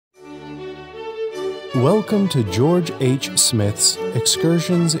Welcome to George H. Smith's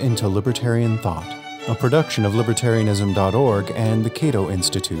Excursions into Libertarian Thought, a production of Libertarianism.org and the Cato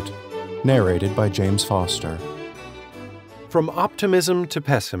Institute, narrated by James Foster. From Optimism to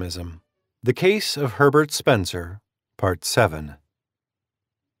Pessimism, The Case of Herbert Spencer, Part 7.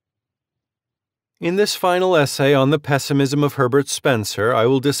 In this final essay on the pessimism of Herbert Spencer, I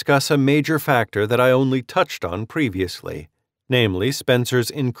will discuss a major factor that I only touched on previously, namely Spencer's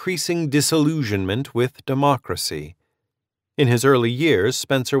increasing disillusionment with democracy. In his early years,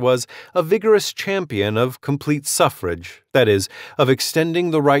 Spencer was a vigorous champion of complete suffrage, that is, of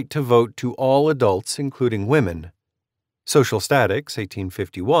extending the right to vote to all adults, including women. Social Statics,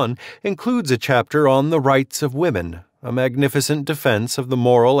 1851, includes a chapter on the rights of women, a magnificent defense of the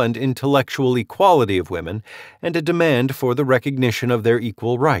moral and intellectual equality of women, and a demand for the recognition of their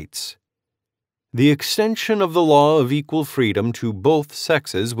equal rights. The extension of the law of equal freedom to both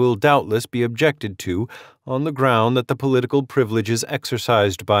sexes will doubtless be objected to on the ground that the political privileges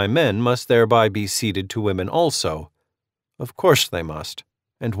exercised by men must thereby be ceded to women also. Of course they must,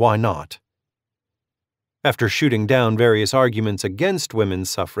 and why not? After shooting down various arguments against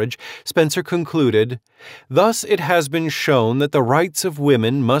women's suffrage, Spencer concluded, "Thus it has been shown that the rights of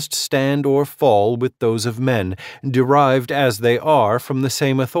women must stand or fall with those of men, derived as they are from the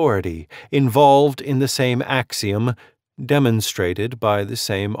same authority, involved in the same axiom, demonstrated by the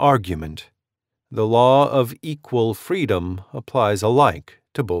same argument. The law of equal freedom applies alike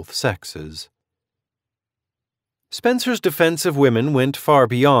to both sexes." Spencer's defense of women went far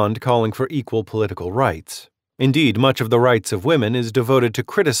beyond calling for equal political rights. Indeed, much of the rights of women is devoted to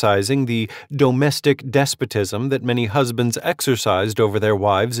criticizing the domestic despotism that many husbands exercised over their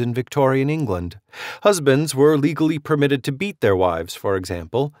wives in Victorian England. Husbands were legally permitted to beat their wives, for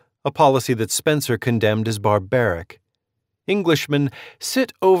example, a policy that Spencer condemned as barbaric. Englishmen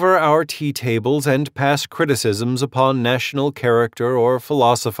sit over our tea tables and pass criticisms upon national character or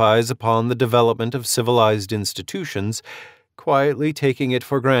philosophize upon the development of civilized institutions, quietly taking it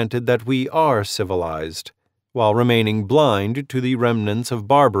for granted that we are civilized, while remaining blind to the remnants of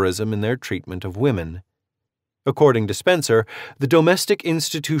barbarism in their treatment of women. According to Spencer, the domestic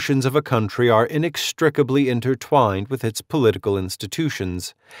institutions of a country are inextricably intertwined with its political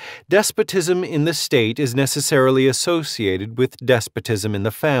institutions. Despotism in the state is necessarily associated with despotism in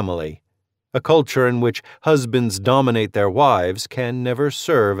the family. A culture in which husbands dominate their wives can never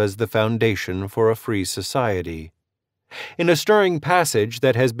serve as the foundation for a free society. In a stirring passage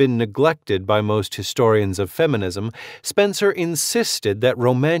that has been neglected by most historians of feminism, Spencer insisted that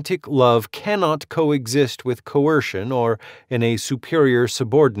romantic love cannot coexist with coercion or in a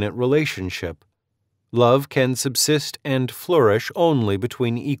superior-subordinate relationship. Love can subsist and flourish only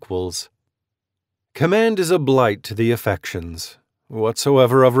between equals. Command is a blight to the affections.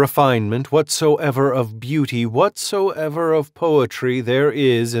 Whatsoever of refinement, whatsoever of beauty, whatsoever of poetry there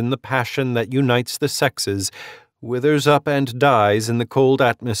is in the passion that unites the sexes, withers up and dies in the cold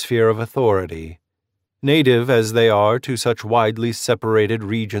atmosphere of authority. Native as they are to such widely separated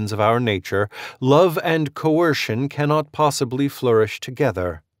regions of our nature, love and coercion cannot possibly flourish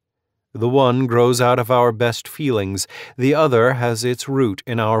together. The one grows out of our best feelings, the other has its root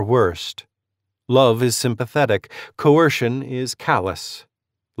in our worst. Love is sympathetic, coercion is callous.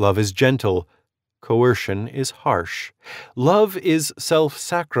 Love is gentle, coercion is harsh. Love is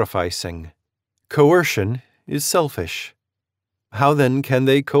self-sacrificing, coercion is selfish. How then can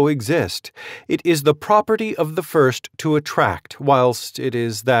they coexist? It is the property of the first to attract, whilst it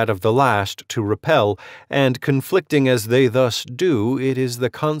is that of the last to repel, and conflicting as they thus do, it is the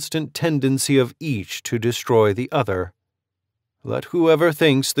constant tendency of each to destroy the other. Let whoever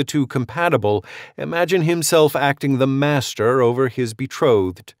thinks the two compatible imagine himself acting the master over his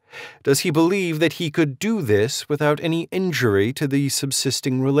betrothed. Does he believe that he could do this without any injury to the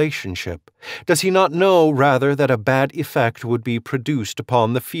subsisting relationship? Does he not know, rather, that a bad effect would be produced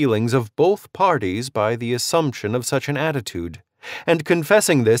upon the feelings of both parties by the assumption of such an attitude? And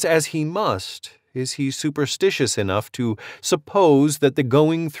confessing this as he must, is he superstitious enough to suppose that the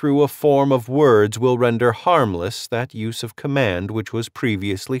going through a form of words will render harmless that use of command which was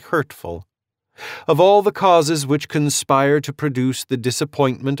previously hurtful? Of all the causes which conspire to produce the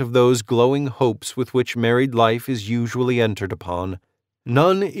disappointment of those glowing hopes with which married life is usually entered upon,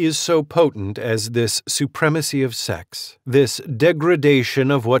 none is so potent as this supremacy of sex, this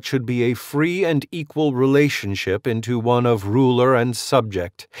degradation of what should be a free and equal relationship into one of ruler and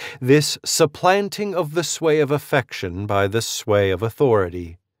subject, this supplanting of the sway of affection by the sway of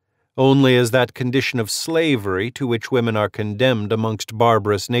authority. Only as that condition of slavery to which women are condemned amongst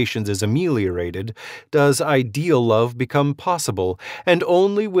barbarous nations is ameliorated does ideal love become possible, and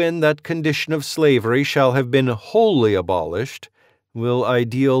only when that condition of slavery shall have been wholly abolished will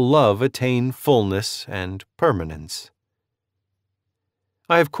ideal love attain fullness and permanence.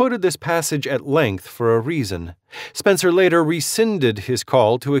 I have quoted this passage at length for a reason. Spencer later rescinded his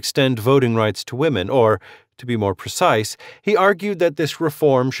call to extend voting rights to women, or, to be more precise, he argued that this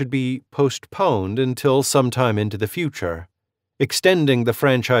reform should be postponed until sometime into the future. Extending the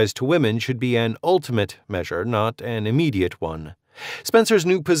franchise to women should be an ultimate measure, not an immediate one. Spencer's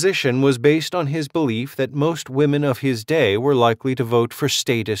new position was based on his belief that most women of his day were likely to vote for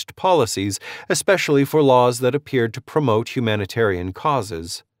statist policies, especially for laws that appeared to promote humanitarian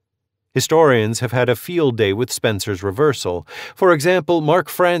causes. Historians have had a field day with Spencer's reversal. For example, Mark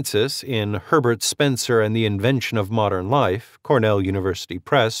Francis, in Herbert, Spencer and the Invention of Modern Life, Cornell University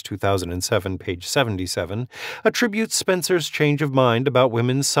Press, 2007, page 77, attributes Spencer's change of mind about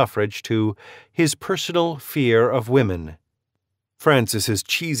women's suffrage to his personal fear of women. Francis's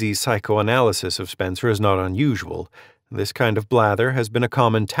cheesy psychoanalysis of Spencer is not unusual. This kind of blather has been a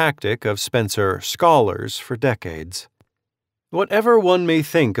common tactic of Spencer scholars for decades. Whatever one may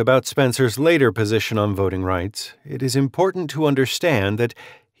think about Spencer's later position on voting rights, it is important to understand that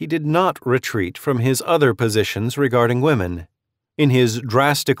he did not retreat from his other positions regarding women. In his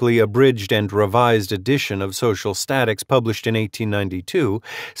drastically abridged and revised edition of Social Statics published in 1892,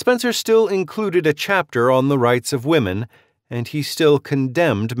 Spencer still included a chapter on the rights of women, and he still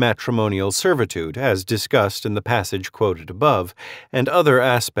condemned matrimonial servitude, as discussed in the passage quoted above, and other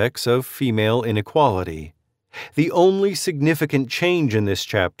aspects of female inequality. The only significant change in this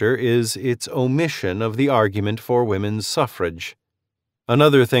chapter is its omission of the argument for women's suffrage.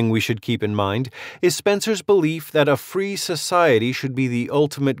 Another thing we should keep in mind is Spencer's belief that a free society should be the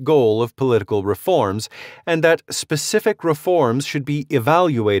ultimate goal of political reforms, and that specific reforms should be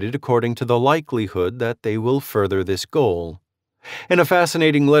evaluated according to the likelihood that they will further this goal. In a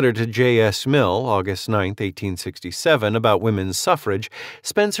fascinating letter to J.S. Mill, August 9, 1867, about women's suffrage,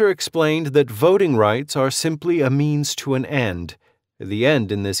 Spencer explained that voting rights are simply a means to an end, the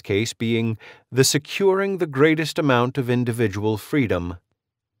end in this case being the securing the greatest amount of individual freedom.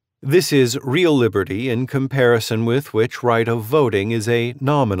 This is real liberty in comparison with which right of voting is a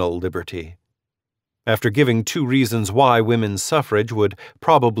nominal liberty. After giving two reasons why women's suffrage would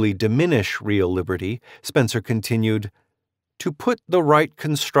probably diminish real liberty, Spencer continued, "To put the right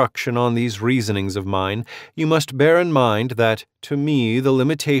construction on these reasonings of mine, you must bear in mind that, to me, the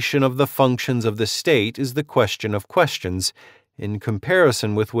limitation of the functions of the state is the question of questions, in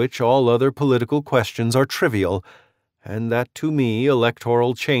comparison with which all other political questions are trivial, and that to me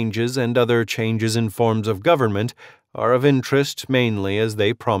electoral changes and other changes in forms of government are of interest mainly as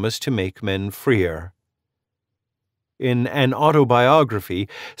they promise to make men freer." In an autobiography,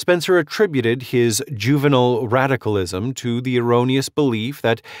 Spencer attributed his juvenile radicalism to the erroneous belief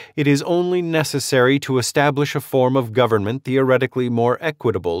that it is only necessary to establish a form of government theoretically more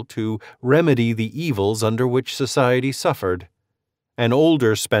equitable to remedy the evils under which society suffered. An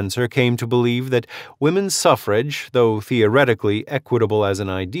older Spencer came to believe that women's suffrage, though theoretically equitable as an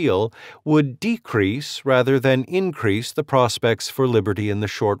ideal, would decrease rather than increase the prospects for liberty in the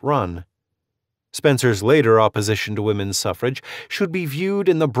short run. Spencer's later opposition to women's suffrage should be viewed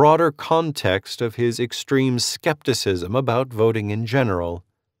in the broader context of his extreme skepticism about voting in general.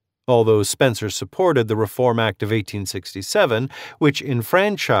 Although Spencer supported the Reform Act of 1867, which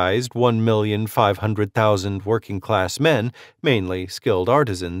enfranchised 1,500,000 working-class men, mainly skilled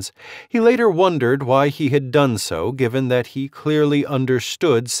artisans, he later wondered why he had done so, given that he clearly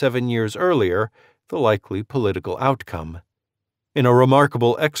understood 7 years earlier the likely political outcome. In a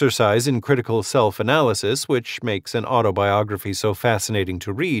remarkable exercise in critical self-analysis, which makes an autobiography so fascinating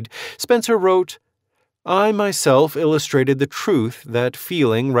to read, Spencer wrote, "I myself illustrated the truth that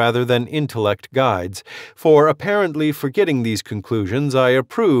feeling rather than intellect guides, for apparently forgetting these conclusions I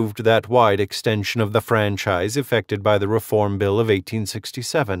approved that wide extension of the franchise effected by the Reform Bill of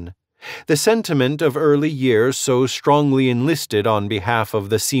 1867. The sentiment of early years so strongly enlisted on behalf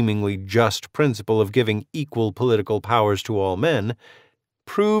of the seemingly just principle of giving equal political powers to all men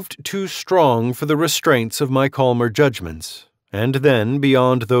proved too strong for the restraints of my calmer judgments, and then,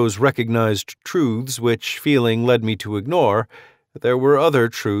 beyond those recognized truths which feeling led me to ignore, there were other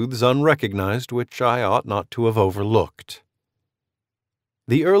truths unrecognized which I ought not to have overlooked."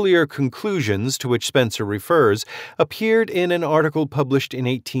 The earlier conclusions to which Spencer refers appeared in an article published in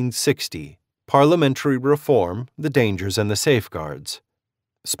 1860, Parliamentary Reform, the Dangers and the Safeguards.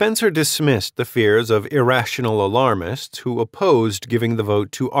 Spencer dismissed the fears of irrational alarmists who opposed giving the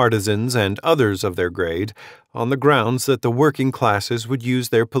vote to artisans and others of their grade on the grounds that the working classes would use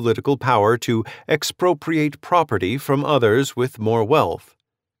their political power to expropriate property from others with more wealth.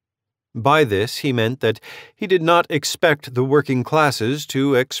 By this he meant that he did not expect the working classes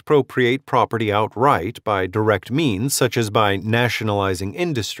to expropriate property outright by direct means such as by nationalizing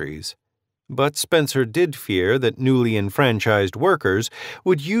industries. But Spencer did fear that newly enfranchised workers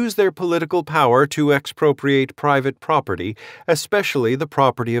would use their political power to expropriate private property, especially the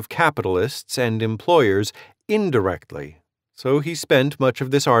property of capitalists and employers, indirectly. So he spent much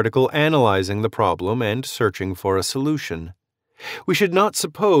of this article analyzing the problem and searching for a solution. We should not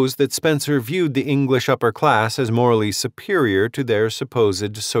suppose that Spencer viewed the English upper class as morally superior to their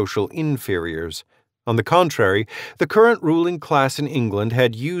supposed social inferiors. On the contrary, the current ruling class in England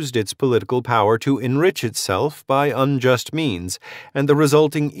had used its political power to enrich itself by unjust means, and the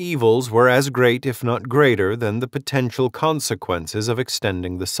resulting evils were as great, if not greater, than the potential consequences of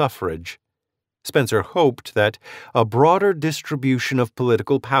extending the suffrage. Spencer hoped that a broader distribution of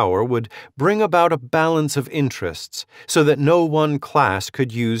political power would bring about a balance of interests so that no one class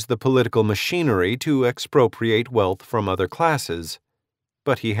could use the political machinery to expropriate wealth from other classes.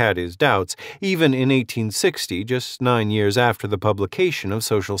 But he had his doubts, even in 1860, just 9 years after the publication of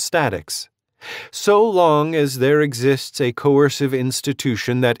Social Statics. So long as there exists a coercive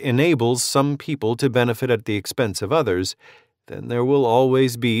institution that enables some people to benefit at the expense of others, then there will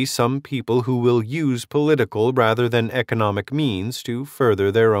always be some people who will use political rather than economic means to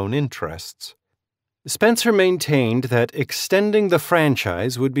further their own interests. Spencer maintained that extending the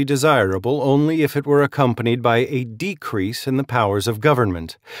franchise would be desirable only if it were accompanied by a decrease in the powers of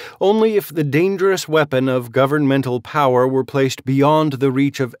government. Only if the dangerous weapon of governmental power were placed beyond the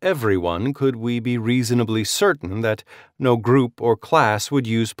reach of everyone could we be reasonably certain that no group or class would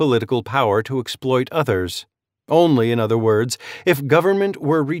use political power to exploit others. Only, in other words, if government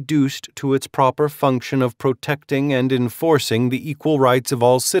were reduced to its proper function of protecting and enforcing the equal rights of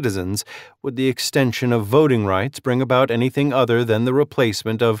all citizens, would the extension of voting rights bring about anything other than the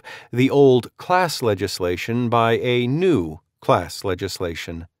replacement of the old class legislation by a new class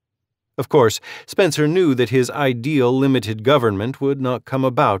legislation. Of course, Spencer knew that his ideal limited government would not come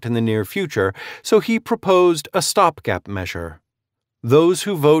about in the near future, so he proposed a stopgap measure. Those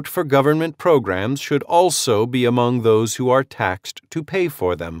who vote for government programs should also be among those who are taxed to pay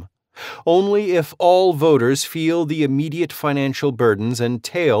for them. Only if all voters feel the immediate financial burdens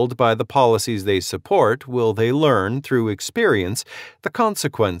entailed by the policies they support will they learn, through experience, the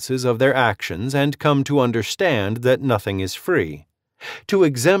consequences of their actions and come to understand that nothing is free. To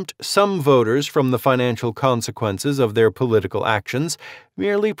exempt some voters from the financial consequences of their political actions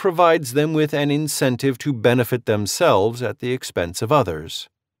merely provides them with an incentive to benefit themselves at the expense of others.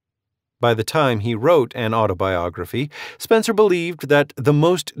 By the time he wrote an autobiography, Spencer believed that the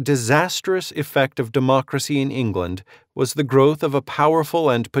most disastrous effect of democracy in England was the growth of a powerful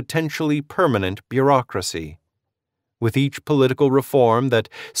and potentially permanent bureaucracy. With each political reform that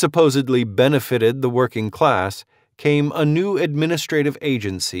supposedly benefited the working class, came a new administrative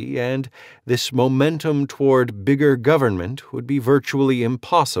agency, and this momentum toward bigger government would be virtually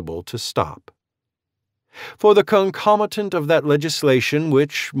impossible to stop. For the concomitant of that legislation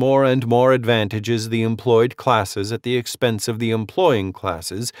which more and more advantages the employed classes at the expense of the employing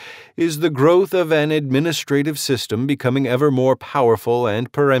classes is the growth of an administrative system becoming ever more powerful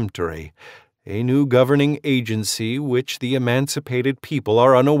and peremptory, a new governing agency which the emancipated people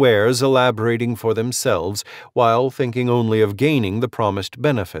are unawares elaborating for themselves while thinking only of gaining the promised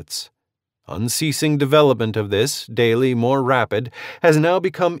benefits. Unceasing development of this, daily more rapid, has now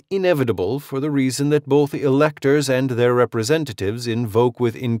become inevitable for the reason that both the electors and their representatives invoke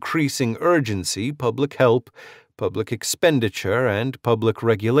with increasing urgency public help, public expenditure, and public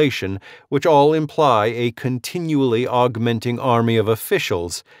regulation, which all imply a continually augmenting army of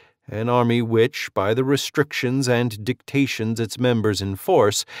officials, an army which, by the restrictions and dictations its members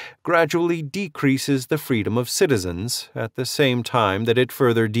enforce, gradually decreases the freedom of citizens, at the same time that it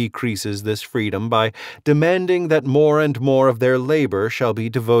further decreases this freedom by demanding that more and more of their labor shall be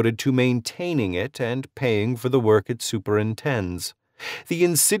devoted to maintaining it and paying for the work it superintends. The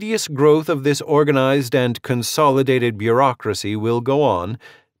insidious growth of this organized and consolidated bureaucracy will go on,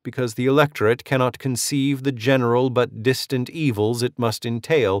 because the electorate cannot conceive the general but distant evils it must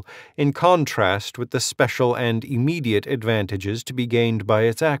entail, in contrast with the special and immediate advantages to be gained by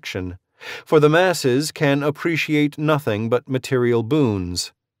its action. For the masses can appreciate nothing but material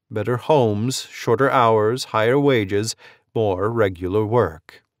boons: better homes, shorter hours, higher wages, more regular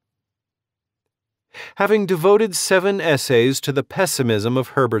work. Having devoted 7 essays to the pessimism of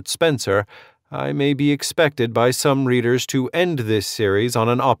Herbert Spencer, I may be expected by some readers to end this series on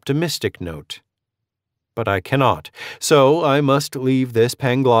an optimistic note. But I cannot, so I must leave this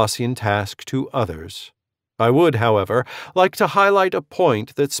Panglossian task to others. I would, however, like to highlight a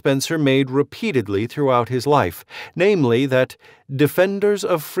point that Spencer made repeatedly throughout his life, namely that defenders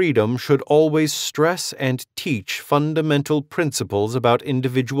of freedom should always stress and teach fundamental principles about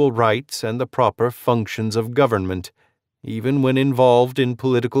individual rights and the proper functions of government, even when involved in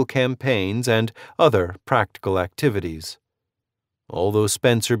political campaigns and other practical activities. Although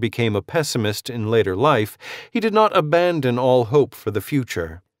Spencer became a pessimist in later life, he did not abandon all hope for the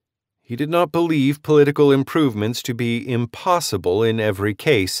future. He did not believe political improvements to be impossible in every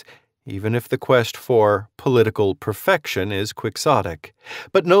case, even if the quest for political perfection is quixotic.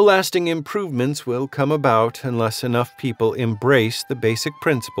 But no lasting improvements will come about unless enough people embrace the basic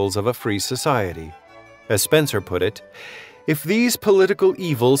principles of a free society. As Spencer put it, if these political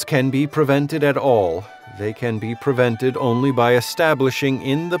evils can be prevented at all, they can be prevented only by establishing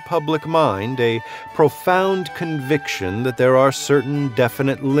in the public mind a profound conviction that there are certain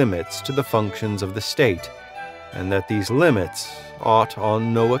definite limits to the functions of the state, and that these limits ought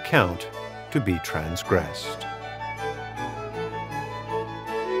on no account to be transgressed.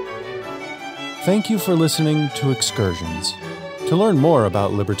 Thank you for listening to Excursions. To learn more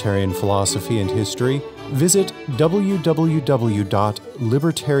about libertarian philosophy and history, visit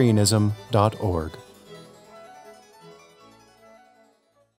www.libertarianism.org.